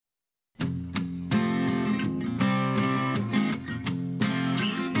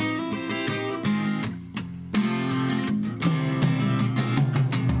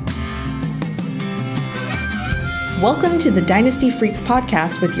Welcome to the Dynasty Freaks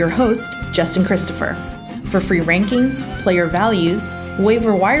podcast with your host, Justin Christopher. For free rankings, player values,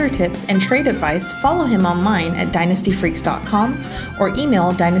 waiver wire tips, and trade advice, follow him online at dynastyfreaks.com or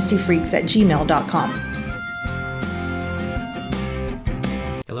email dynastyfreaks@gmail.com.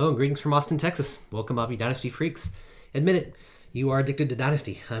 Hello and greetings from Austin, Texas. Welcome, Bobby Dynasty Freaks. Admit it, you are addicted to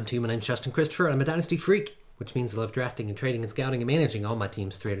Dynasty. I'm too. My name's Justin Christopher. I'm a Dynasty Freak, which means I love drafting and trading and scouting and managing all my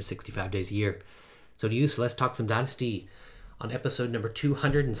teams 365 days a year. So let's talk some Dynasty on episode number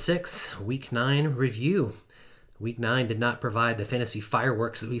 206, Week 9 review. Week 9 did not provide the fantasy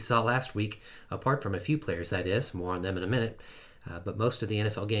fireworks that we saw last week, apart from a few players, that is. More on them in a minute. But most of the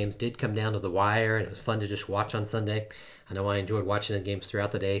NFL games did come down to the wire, and it was fun to just watch on Sunday. I know I enjoyed watching the games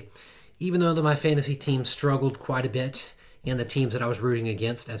throughout the day, even though my fantasy team struggled quite a bit, and the teams that I was rooting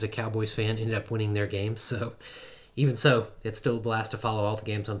against as a Cowboys fan ended up winning their games. So even so, it's still a blast to follow all the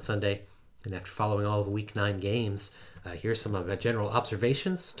games on Sunday. And after following all of the Week 9 games, here's some of my general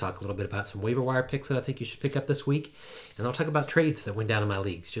observations. Talk a little bit about some waiver wire picks that I think you should pick up this week. And I'll talk about trades that went down in my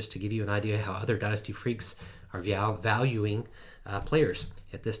leagues, just to give you an idea how other Dynasty Freaks are valuing players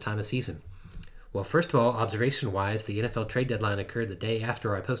at this time of season. Well, first of all, observation-wise, the NFL trade deadline occurred the day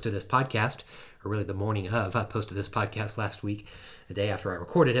after I posted this podcast, or really the morning of. I posted this podcast last week, the day after I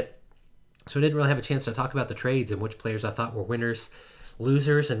recorded it. So I didn't really have a chance to talk about the trades and which players I thought were winners,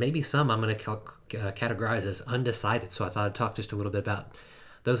 losers, and maybe some I'm going to categorize as undecided. So I thought I'd talk just a little bit about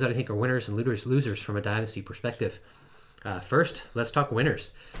those that I think are winners and losers from a Dynasty perspective. First, let's talk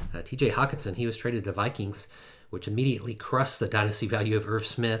winners. TJ Hockenson, he was traded to the Vikings, which immediately crushed the Dynasty value of Irv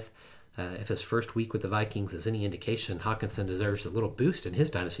Smith. If his first week with the Vikings is any indication, Hockenson deserves a little boost in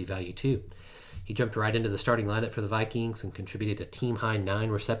his Dynasty value too. He jumped right into the starting lineup for the Vikings and contributed a team-high 9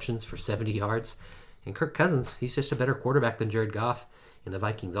 receptions for 70 yards. And Kirk Cousins, he's just a better quarterback than Jared Goff, and the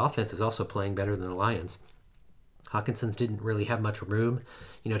Vikings offense is also playing better than the Lions. Hockenson's didn't really have much room,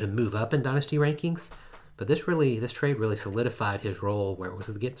 to move up in Dynasty rankings, but this trade really solidified his role where it was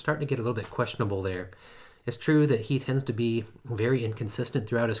starting to get a little bit questionable there. It's true that he tends to be very inconsistent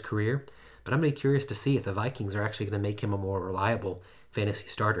throughout his career, but I'm really curious to see if the Vikings are actually going to make him a more reliable fantasy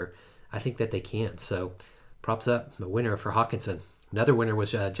starter. I think that they can, so props up, a winner for Hockenson. Another winner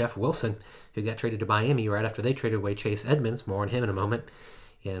was Jeff Wilson, who got traded to Miami right after they traded away Chase Edmonds. More on him in a moment.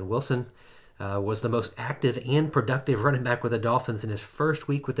 And Wilson was the most active and productive running back with the Dolphins in his first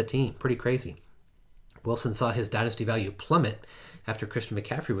week with the team. Pretty crazy. Wilson saw his Dynasty value plummet after Christian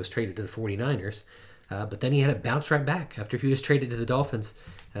McCaffrey was traded to the 49ers. But then he had it bounce right back after he was traded to the Dolphins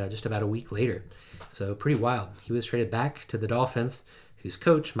just about a week later. So pretty wild. He was traded back to the Dolphins, whose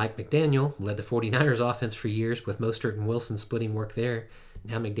coach, Mike McDaniel, led the 49ers offense for years with Mostert and Wilson splitting work there.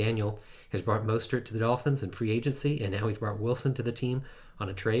 Now McDaniel has brought Mostert to the Dolphins in free agency, and now he's brought Wilson to the team on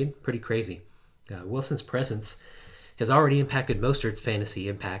a trade. Pretty crazy. Wilson's presence has already impacted Mostert's fantasy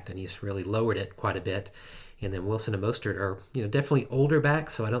impact, and he's really lowered it quite a bit. And then Wilson and Mostert are definitely older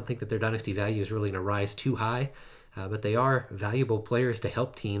backs, so I don't think that their Dynasty value is really going to rise too high. But they are valuable players to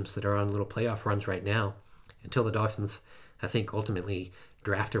help teams that are on little playoff runs right now until the Dolphins, I think, ultimately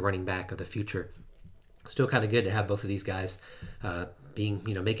draft a running back of the future. Still kind of good to have both of these guys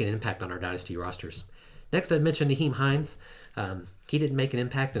making an impact on our Dynasty rosters. Next, I'd mention Nyheim Hines. He didn't make an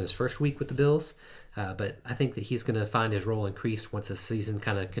impact in his first week with the Bills, but I think that he's going to find his role increased once the season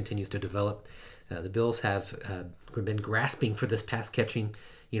kind of continues to develop. The Bills have been grasping for this pass-catching,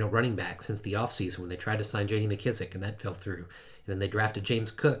 running back since the offseason when they tried to sign J.D. McKissick, and that fell through. And then they drafted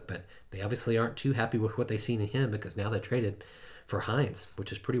James Cook, but they obviously aren't too happy with what they've seen in him because now they traded for Hines,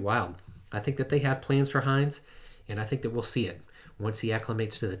 which is pretty wild. I think that they have plans for Hines, and I think that we'll see it once he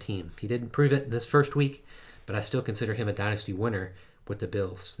acclimates to the team. He didn't prove it in this first week, but I still consider him a Dynasty winner with the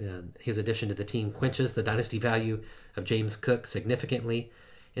Bills. His addition to the team quenches the Dynasty value of James Cook significantly.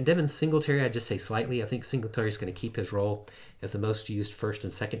 And Devin Singletary, I'd just say slightly. I think Singletary is going to keep his role as the most used first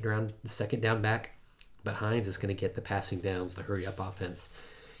and second down back. But Hines is going to get the passing downs, the hurry-up offense,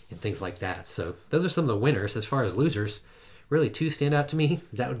 and things like that. So those are some of the winners. As far as losers, really two stand out to me.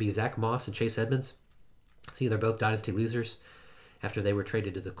 That would be Zach Moss and Chase Edmonds. See, they're both Dynasty losers after they were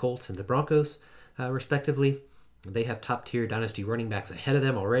traded to the Colts and the Broncos, respectively. They have top-tier Dynasty running backs ahead of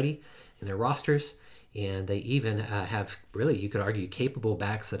them already in their rosters. And they even have, really, you could argue, capable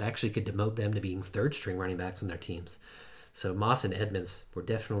backs that actually could demote them to being third-string running backs on their teams. So Moss and Edmonds were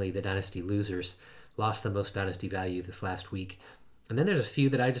definitely the Dynasty losers, lost the most Dynasty value this last week. And then there's a few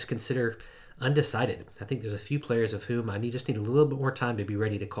that I just consider undecided. I think there's a few players of whom I just need a little bit more time to be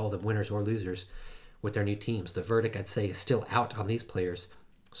ready to call them winners or losers with their new teams. The verdict, I'd say, is still out on these players.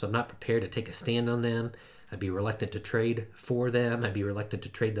 So I'm not prepared to take a stand on them. I'd be reluctant to trade for them. I'd be reluctant to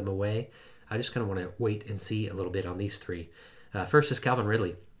trade them away. I just kind of want to wait and see a little bit on these three. First is Calvin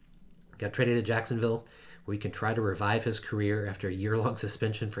Ridley. Got traded to Jacksonville, where he can try to revive his career after a year-long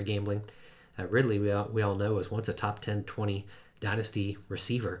suspension for gambling. Ridley, we all know, was once a top 10, 20 dynasty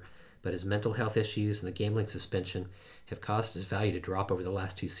receiver, but his mental health issues and the gambling suspension have caused his value to drop over the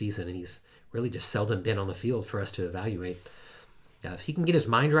last 2 seasons, and he's really just seldom been on the field for us to evaluate. If he can get his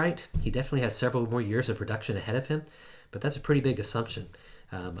mind right, he definitely has several more years of production ahead of him, but that's a pretty big assumption.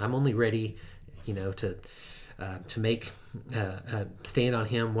 I'm only ready, to make stand on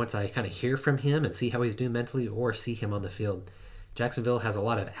him once I kind of hear from him and see how he's doing mentally, or see him on the field. Jacksonville has a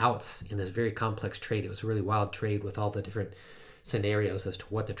lot of outs in this very complex trade. It was a really wild trade with all the different scenarios as to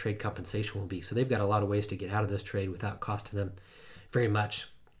what the trade compensation will be. So they've got a lot of ways to get out of this trade without costing them very much.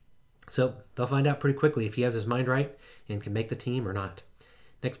 So they'll find out pretty quickly if he has his mind right and can make the team or not.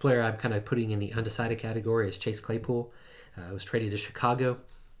 Next player I'm kind of putting in the undecided category is Chase Claypool. Was traded to Chicago,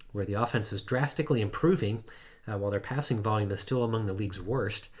 where the offense is drastically improving while their passing volume is still among the league's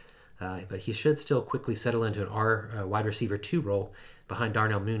worst. But he should still quickly settle into an wide receiver 2 role behind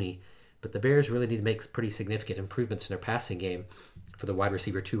Darnell Mooney. But the Bears really need to make pretty significant improvements in their passing game for the wide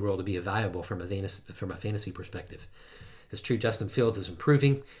receiver 2 role to be viable from a fantasy perspective. It's true Justin Fields is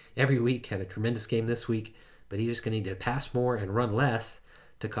improving every week, had a tremendous game this week, but he's just going to need to pass more and run less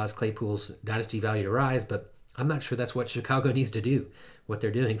to cause Claypool's dynasty value to rise. But I'm not sure that's what Chicago needs to do. What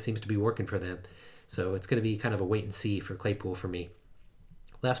they're doing seems to be working for them. So it's going to be kind of a wait and see for Claypool for me.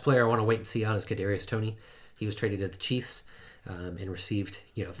 Last player I want to wait and see on is Kadarius Toney. He was traded to the Chiefs and received,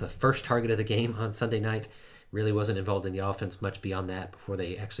 the first target of the game on Sunday night. Really wasn't involved in the offense much beyond that before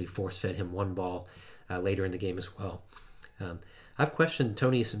they actually force-fed him one ball later in the game as well. I've questioned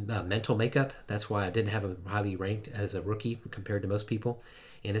Toney's mental makeup. That's why I didn't have him highly ranked as a rookie compared to most people.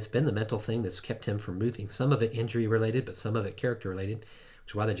 And it's been the mental thing that's kept him from moving. Some of it injury-related, but some of it character-related,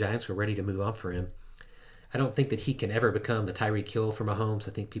 which is why the Giants were ready to move on for him. I don't think that he can ever become the Tyreek Hill for Mahomes.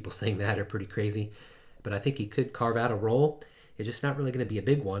 I think people saying that are pretty crazy. But I think he could carve out a role. It's just not really going to be a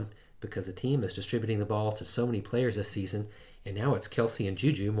big one because the team is distributing the ball to so many players this season. And now it's Kelsey and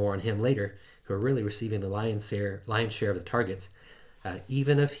Juju, more on him later, who are really receiving the lion's share of the targets.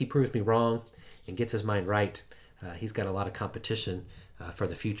 Even if he proves me wrong and gets his mind right, he's got a lot of competition for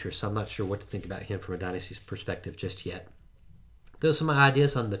the future. So I'm not sure what to think about him from a dynasty perspective just yet. Those are my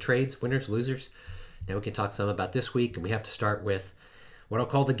ideas on the trades, winners, losers. Now we can talk some about this week, and we have to start with what I'll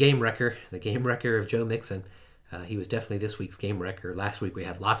call the game wrecker of Joe Mixon. He was definitely this week's game wrecker. Last week we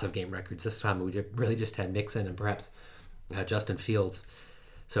had lots of game records. This time we really just had Mixon and perhaps Justin Fields.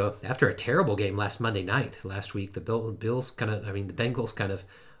 So after a terrible game last week, the Bengals kind of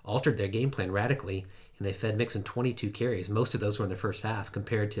altered their game plan radically, and they fed Mixon 22 carries. Most of those were in the first half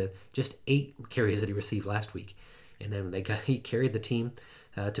compared to just 8 carries that he received last week. And then he carried the team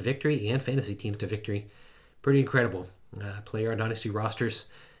to victory and fantasy teams to victory. Pretty incredible. Player on dynasty rosters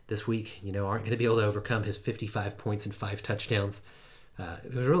this week, aren't going to be able to overcome his 55 points and 5 touchdowns.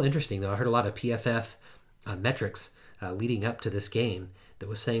 It was real interesting, though. I heard a lot of PFF metrics leading up to this game that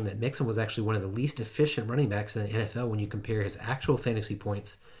was saying that Mixon was actually one of the least efficient running backs in the NFL when you compare his actual fantasy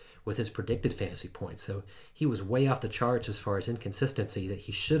points with his predicted fantasy points. So he was way off the charts as far as inconsistency, that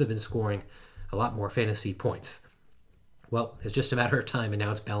he should have been scoring a lot more fantasy points. Well, it's just a matter of time, and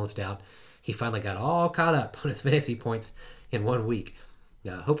now it's balanced out. He finally got all caught up on his fantasy points in 1 week.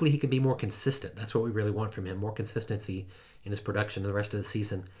 Hopefully he can be more consistent. That's what we really want from him, more consistency in his production the rest of the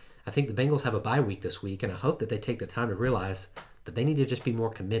season. I think the Bengals have a bye week this week, and I hope that they take the time to realize that they need to just be more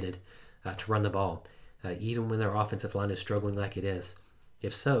committed to run the ball, even when their offensive line is struggling like it is.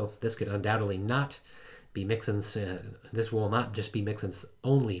 If so, this could undoubtedly not be Mixon's. This will not just be Mixon's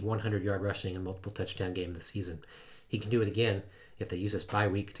only 100-yard rushing and multiple touchdown game of the season. He can do it again if they use this bye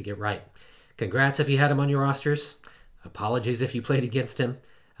week to get right. Congrats if you had him on your rosters. Apologies if you played against him.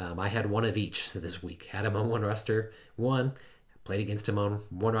 I had one of each this week. Had him on one roster, won. Played against him on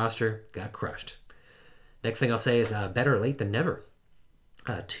one roster, got crushed. Next thing I'll say is better late than never.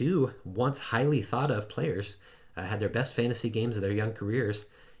 2 once highly thought of players had their best fantasy games of their young careers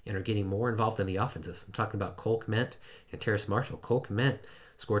and are getting more involved in the offenses. I'm talking about Cole Kmet and Terrace Marshall. Cole Kmet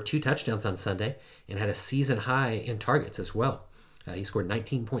scored 2 touchdowns on Sunday and had a season high in targets as well. He scored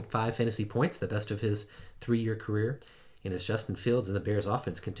 19.5 fantasy points, the best of his 3-year career. And as Justin Fields and the Bears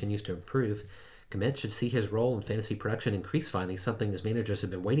offense continues to improve, Kmet should see his role in fantasy production increase finally, something his managers have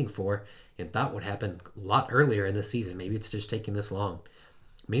been waiting for and thought would happen a lot earlier in the season. Maybe it's just taking this long.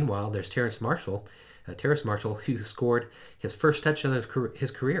 Meanwhile, there's Terrace Marshall, who scored his first touchdown of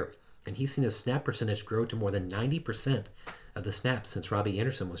his career, and he's seen his snap percentage grow to more than 90% of the snaps since Robbie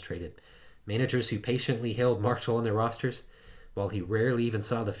Anderson was traded. Managers who patiently held Marshall on their rosters while he rarely even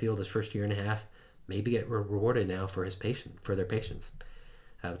saw the field his first year and a half, maybe get rewarded now for their patience.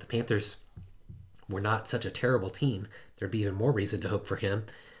 If the Panthers were not such a terrible team, there'd be even more reason to hope for him.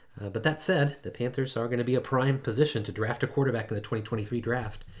 But that said, the Panthers are going to be a prime position to draft a quarterback in the 2023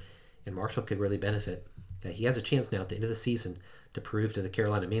 draft, and Marshall could really benefit. He has a chance now at the end of the season to prove to the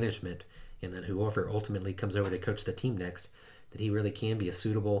Carolina management, and then whoever ultimately comes over to coach the team next, that he really can be a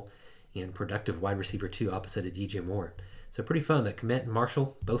suitable and productive wide receiver 2 opposite of DJ Moore. So pretty fun that Kmet and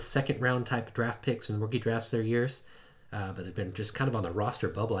Marshall, both second-round type draft picks in rookie drafts their years, but they've been just kind of on the roster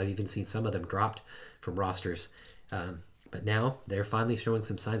bubble. I've even seen some of them dropped from rosters. But now they're finally showing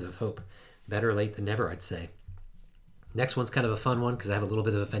some signs of hope. Better late than never, I'd say. Next one's kind of a fun one because I have a little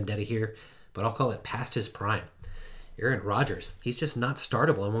bit of a vendetta here, but I'll call it past his prime. Aaron Rodgers. He's just not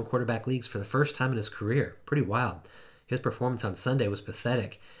startable in one quarterback leagues for the first time in his career. Pretty wild. His performance on Sunday was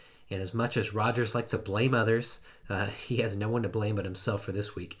pathetic. And as much as Rodgers likes to blame others, he has no one to blame but himself for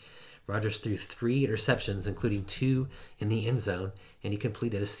this week. Rodgers threw 3 interceptions, including 2 in the end zone, and he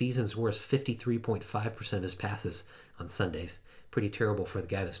completed a season's worst 53.5% of his passes on Sundays. Pretty terrible for the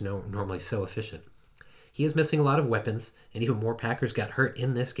guy that's normally so efficient. He is missing a lot of weapons, and even more Packers got hurt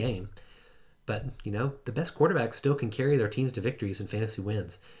in this game. But, the best quarterbacks still can carry their teams to victories and fantasy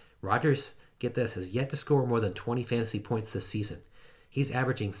wins. Rodgers, get this, has yet to score more than 20 fantasy points this season. He's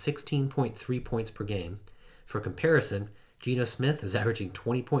averaging 16.3 points per game. For comparison, Geno Smith is averaging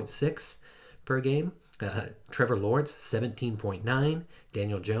 20.6 per game. Trevor Lawrence, 17.9.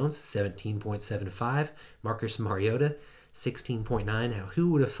 Daniel Jones, 17.75. Marcus Mariota, 16.9. Now,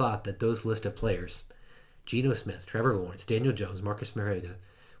 who would have thought that those list of players, Geno Smith, Trevor Lawrence, Daniel Jones, Marcus Mariota,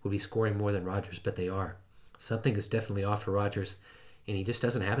 would be scoring more than Rodgers, but they are. Something is definitely off for Rodgers, and he just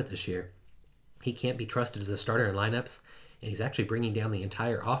doesn't have it this year. He can't be trusted as a starter in lineups, and he's actually bringing down the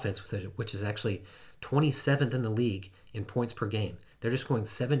entire offense, which is actually 27th in the league in points per game. They're just going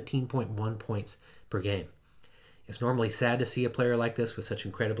 17.1 points per game. It's normally sad to see a player like this with such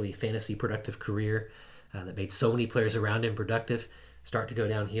incredibly fantasy productive career that made so many players around him productive start to go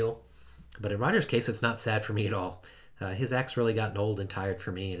downhill. But in Rodgers' case, it's not sad for me at all. His act's really gotten old and tired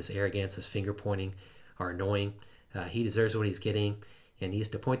for me, and his arrogance, his finger pointing are annoying. He deserves what he's getting, and he needs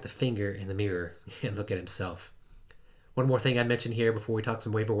to point the finger in the mirror and look at himself. One more thing I'd mention here before we talk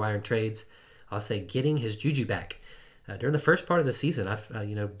some waiver wire and trades, I'll say getting his juju back. During the first part of the season, I've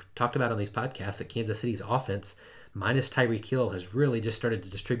talked about on these podcasts that Kansas City's offense, minus Tyreek Hill, has really just started to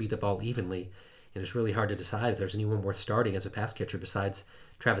distribute the ball evenly, and it's really hard to decide if there's anyone worth starting as a pass catcher besides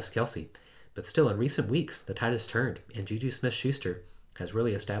Travis Kelce. But still, in recent weeks, the tide has turned, and Juju Smith-Schuster has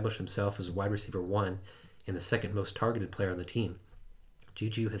really established himself as a wide receiver 1 and the second most targeted player on the team.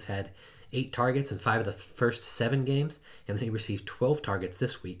 Juju has had 8 targets in 5 of the first 7 games, and then he received 12 targets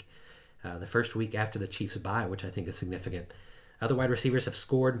this week, the first week after the Chiefs' bye, which I think is significant. Other wide receivers have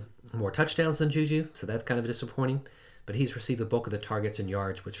scored more touchdowns than Juju, so that's kind of disappointing, but he's received the bulk of the targets and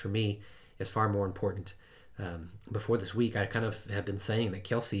yards, which for me is far more important. Before this week, I kind of have been saying that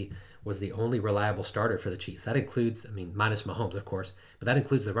Kelce was the only reliable starter for the Chiefs. That includes, minus Mahomes, of course, but that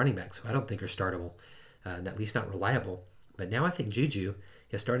includes the running backs, who I don't think are startable, at least not reliable. But now I think Juju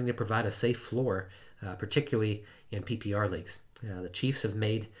is starting to provide a safe floor, particularly in PPR leagues. The Chiefs have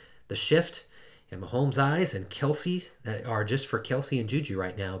made the shift in Mahomes' eyes, and Kelce are just for Kelce and Juju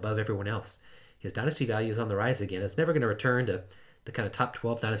right now above everyone else. His dynasty value is on the rise again. It's never going to return to the kind of top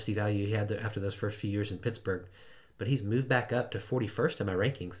 12 dynasty value he had after those first few years in Pittsburgh, but he's moved back up to 41st in my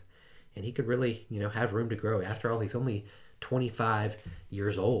rankings, and he could really, have room to grow. After all, he's only 25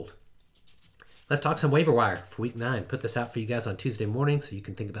 years old. Let's talk some waiver wire for week 9. Put this out for you guys on Tuesday morning so you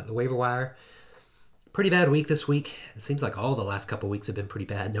can think about the waiver wire. Pretty bad week this week. It seems like all the last couple weeks have been pretty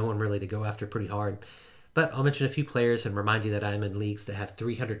bad. No one really to go after pretty hard. But I'll mention a few players and remind you that I'm in leagues that have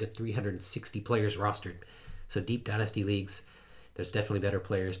 300 to 360 players rostered. So deep dynasty leagues, there's definitely better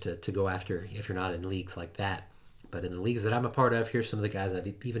players to go after if you're not in leagues like that. But in the leagues that I'm a part of, here's some of the guys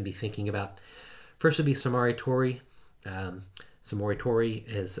I'd even be thinking about. First would be Samori Toure. Samori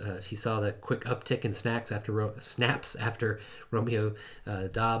Toure he saw the quick uptick in snaps after Romeo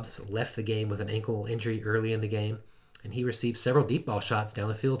Doubs left the game with an ankle injury early in the game, and he received several deep ball shots down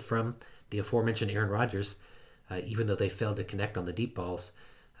the field from the aforementioned Aaron Rodgers, even though they failed to connect on the deep balls.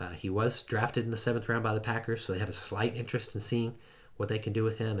 He was drafted in the 7th round by the Packers, so they have a slight interest in seeing what they can do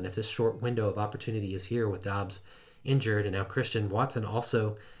with him. And if this short window of opportunity is here with Doubs injured and now Christian Watson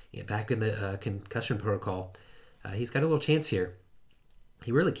also back in the concussion protocol, he's got a little chance here.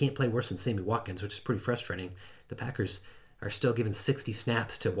 He really can't play worse than Sammy Watkins, which is pretty frustrating. The Packers are still giving 60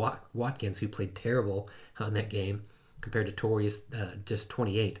 snaps to Watkins, who played terrible on that game, compared to Torrey's just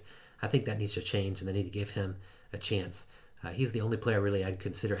 28. I think that needs to change, and they need to give him a chance. He's the only player really I'd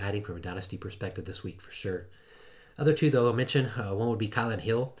consider adding from a dynasty perspective this week for sure. Other two, though, I'll mention. One would be Kylan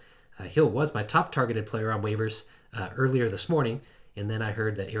Hill. Hill was my top targeted player on waivers earlier this morning, and then I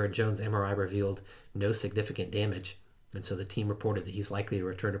heard that Aaron Jones' MRI revealed no significant damage, and so the team reported that he's likely to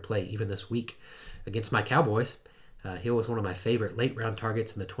return to play even this week against my Cowboys. Hill was one of my favorite late-round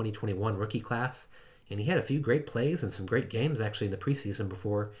targets in the 2021 rookie class, and he had a few great plays and some great games actually in the preseason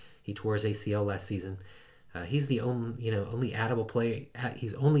before he tore his ACL last season. He's the only addable player.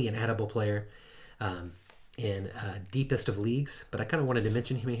 He's only an addable player in deepest of leagues, but I kind of wanted to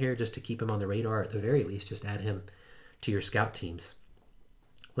mention him here just to keep him on the radar at the very least. Just add him to your scout teams.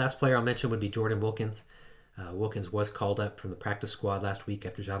 Last player I'll mention would be Jordan Wilkins. Wilkins was called up from the practice squad last week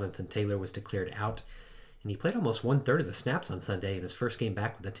after Jonathan Taylor was declared out, and he played almost 1/3 of the snaps on Sunday in his first game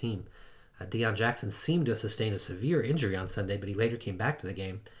back with the team. Deion Jackson seemed to have sustained a severe injury on Sunday, but he later came back to the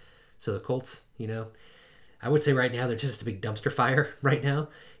game. So the Colts, I would say right now they're just a big dumpster fire right now.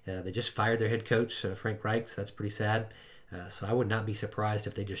 They just fired their head coach, Frank Reich, so that's pretty sad. So I would not be surprised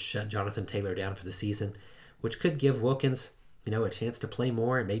if they just shut Jonathan Taylor down for the season, which could give Wilkins, a chance to play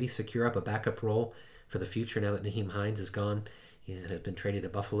more and maybe secure up a backup role for the future now that Nyheim Hines is gone and has been traded to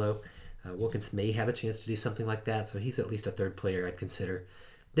Buffalo. Wilkins may have a chance to do something like that, so he's at least a third player I'd consider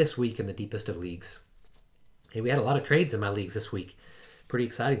this week in the deepest of leagues. Hey, we had a lot of trades in my leagues this week. Pretty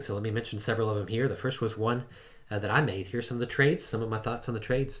exciting, so let me mention several of them here. The first was one that I made. Here's some of the trades, some of my thoughts on the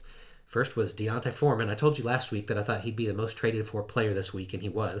trades. First was D'Onta Foreman. I told you last week that I thought he'd be the most traded for player this week, and he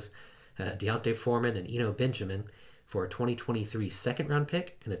was. D'Onta Foreman and Eno Benjamin for a 2023 second-round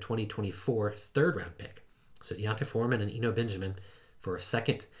pick and a 2024 third-round pick. So D'Onta Foreman and Eno Benjamin for a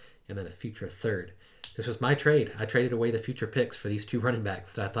second and then a future third. This was my trade. I traded away the future picks for these two running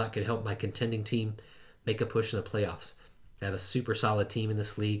backs that I thought could help my contending team make a push in the playoffs. I have a super solid team in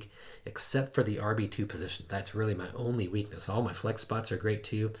this league, except for the RB2 position. That's really my only weakness. All my flex spots are great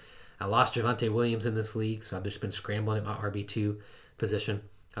too. I lost Javonte Williams in this league, so I've just been scrambling at my RB2 position.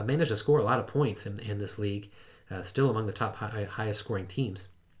 I've managed to score a lot of points in this league, still among the top highest scoring teams.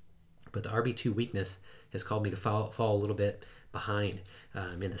 But the RB2 weakness has caused me to fall a little bit behind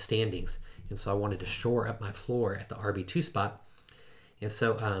in the standings. And so I wanted to shore up my floor at the RB2 spot. And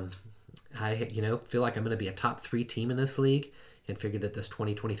so I feel like I'm going to be a top 3 team in this league and figured that this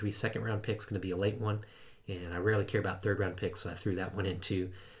 2023 second round pick is going to be a late one. And I rarely care about third round picks, so I threw that one in too.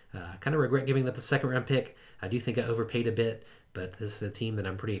 I kind of regret giving up the second round pick. I do think I overpaid a bit, but this is a team that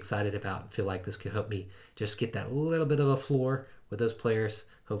I'm pretty excited about and feel like this could help me just get that little bit of a floor with those players.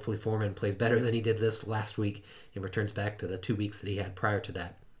 Hopefully Foreman plays better than he did this last week and returns back to the 2 weeks that he had prior to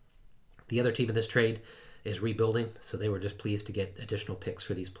that. The other team in this trade is rebuilding, so they were just pleased to get additional picks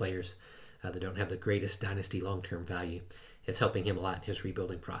for these players that don't have the greatest dynasty long-term value. It's helping him a lot in his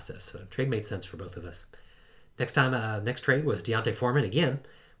rebuilding process, so trade made sense for both of us. Next trade was D'Onta Foreman again,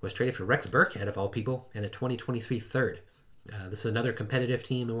 was traded for Rex Burkhead of all people, and a 2023 third. This is another competitive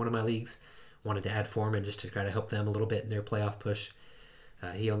team in one of my leagues. Wanted to add Foreman just to try to help them a little bit in their playoff push.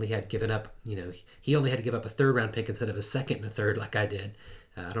 He only had to give up a third round pick instead of a second and a third like I did.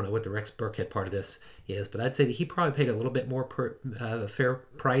 I don't know what the Rex Burkhead part of this is, but I'd say that he probably paid a little bit more per fair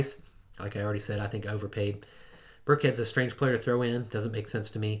price. Like I already said, I think I overpaid. Burkhead's a strange player to throw in. Doesn't make sense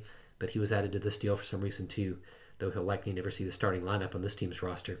to me, but he was added to this deal for some reason too, though he'll likely never see the starting lineup on this team's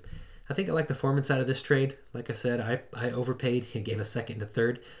roster. I think I like the Foreman side of this trade. Like I said, I overpaid and gave a second and a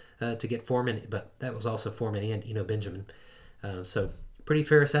third to get Foreman, but that was also Foreman and Eno Benjamin. So pretty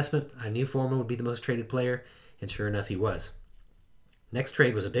fair assessment. I knew Foreman would be the most traded player, and sure enough, he was. Next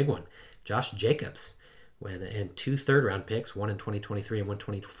trade was a big one. Josh Jacobs, and 2 third-round picks, one in 2023 and one in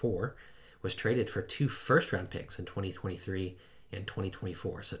 2024, was traded for 2 first-round picks in 2023 and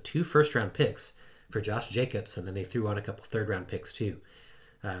 2024. So 2 first-round picks for Josh Jacobs, and then they threw on a couple third-round picks too.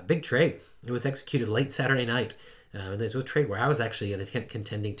 Big trade. It was executed late Saturday night. And this was a trade where I was actually in a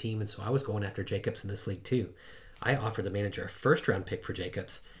contending team, and so I was going after Jacobs in this league too. I offered the manager a first-round pick for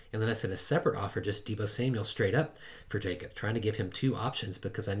Jacobs, and then I sent a separate offer, just Deebo Samuel straight up for Jacobs, trying to give him 2 options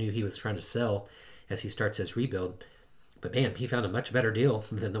because I knew he was trying to sell as he starts his rebuild. But man, he found a much better deal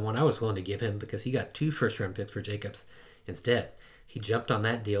than the one I was willing to give him because he got 2 first-round picks for Jacobs instead. He jumped on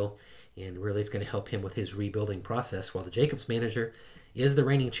that deal, and really it's going to help him with his rebuilding process, while the Jacobs manager is the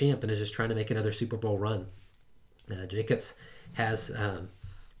reigning champ and is just trying to make another Super Bowl run. Jacobs has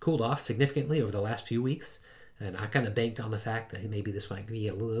cooled off significantly over the last few weeks, and I kind of banked on the fact that maybe this might be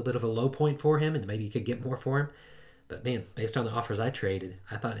a little bit of a low point for him and maybe you could get more for him. But man, based on the offers I traded,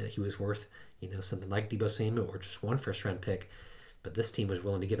 I thought that he was worth something like Deebo Samuel or just 1 first-round pick. But this team was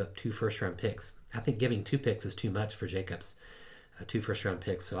willing to give up 2 first-round picks. I think giving 2 picks is too much for Jacobs, 2 first-round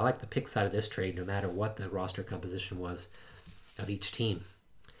picks. So I like the pick side of this trade no matter what the roster composition was. of each team.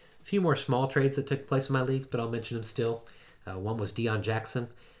 A few more small trades that took place in my leagues, but I'll mention them still. One was Deion Jackson.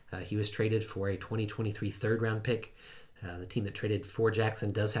 He was traded for a 2023 third-round pick. The team that traded for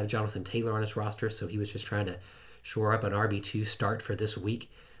Jackson does have Jonathan Taylor on his roster, so he was just trying to shore up an RB2 start for this week.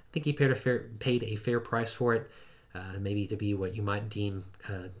 I think he paid a fair price for it, maybe to be what you might deem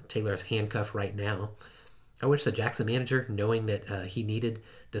Taylor's handcuff right now. I wish the Jackson manager, knowing that he needed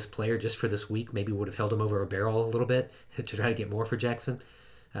this player just for this week, maybe would have held him over a barrel a little bit to try to get more for Jackson.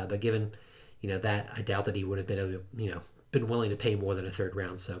 But given that, I doubt that he would have been been willing to pay more than a third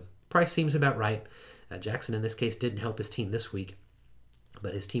round. So price seems about right. Jackson in this case didn't help his team this week,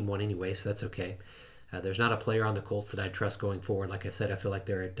 but his team won anyway, so that's okay. There's not a player on the Colts that I trust going forward. Like I said, I feel like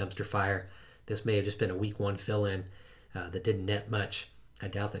they're a dumpster fire. This may have just been a week one fill-in that didn't net much. I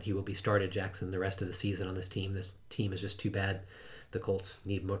doubt that he will be started, Jackson, the rest of the season on this team. This team is just too bad. The Colts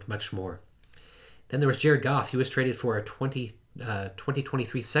need much more. Then there was Jared Goff. He was traded for a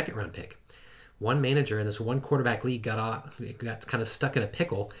 2023 second-round pick. One manager in this one quarterback league got kind of stuck in a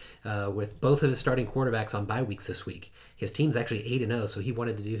pickle with both of his starting quarterbacks on bye weeks this week. His team's actually 8-0, so he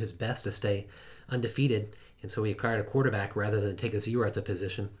wanted to do his best to stay undefeated, and so he acquired a quarterback rather than take a zero at the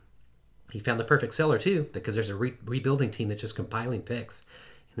position. He found the perfect seller too, because there's a rebuilding team that's just compiling picks,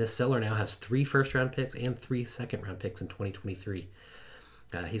 and this seller now has 3 first-round picks and 3 second-round picks in 2023.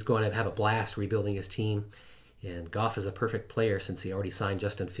 He's going to have a blast rebuilding his team, and Goff is a perfect player since he already signed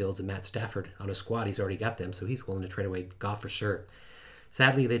Justin Fields and Matt Stafford on his squad. He's already got them, so he's willing to trade away Goff for sure.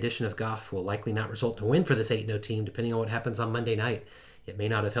 Sadly, the addition of Goff will likely not result in a win for this 8-0 team, depending on what happens on Monday night. It may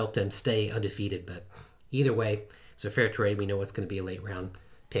not have helped him stay undefeated, but either way, it's a fair trade. We know it's going to be a late round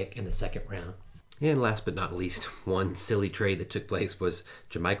pick in the second round. And last but not least, one silly trade that took place was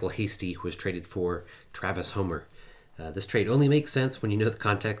JaMycal Hasty, who was traded for Travis Homer. This trade only makes sense when you know the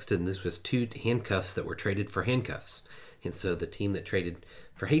context, and this was 2 handcuffs that were traded for handcuffs. And so the team that traded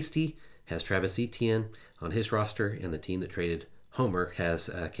for Hasty has Travis Etienne on his roster, and the team that traded Homer has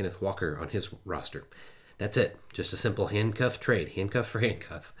Kenneth Walker on his roster. That's it. Just a simple handcuff trade, handcuff for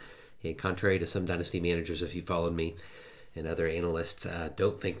handcuff. And contrary to some dynasty managers, if you followed me, and other analysts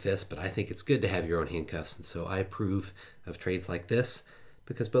don't think this, but I think it's good to have your own handcuffs. And so I approve of trades like this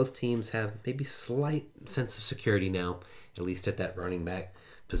because both teams have maybe slight sense of security now, at least at that running back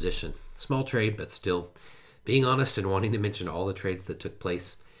position. Small trade, but still being honest and wanting to mention all the trades that took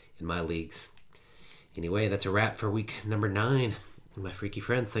place in my leagues. Anyway, that's a wrap for week number 9. My freaky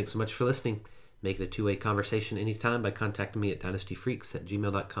friends, thanks so much for listening. Make it a two-way conversation anytime by contacting me at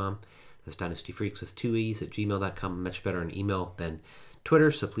dynastyfreaks@gmail.com. That's dynastyfreaks with 2 E's at gmail.com. I'm much better on email than Twitter,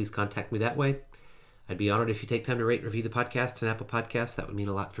 so please contact me that way. I'd be honored if you take time to rate and review the podcast on Apple Podcasts. That would mean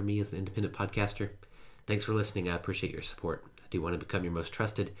a lot for me as an independent podcaster. Thanks for listening. I appreciate your support. I do want to become your most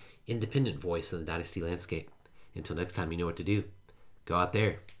trusted, independent voice in the Dynasty landscape. Until next time, you know what to do. Go out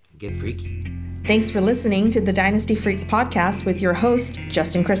there and get freaky. Thanks for listening to the Dynasty Freaks podcast with your host,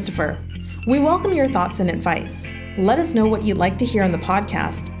 Justin Christopher. We welcome your thoughts and advice. Let us know what you'd like to hear on the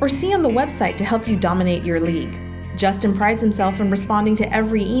podcast or see on the website to help you dominate your league. Justin prides himself in responding to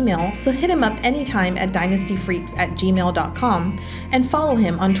every email, so hit him up anytime at dynastyfreaks@gmail.com and follow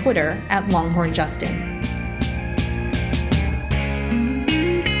him on Twitter @LonghornJustin.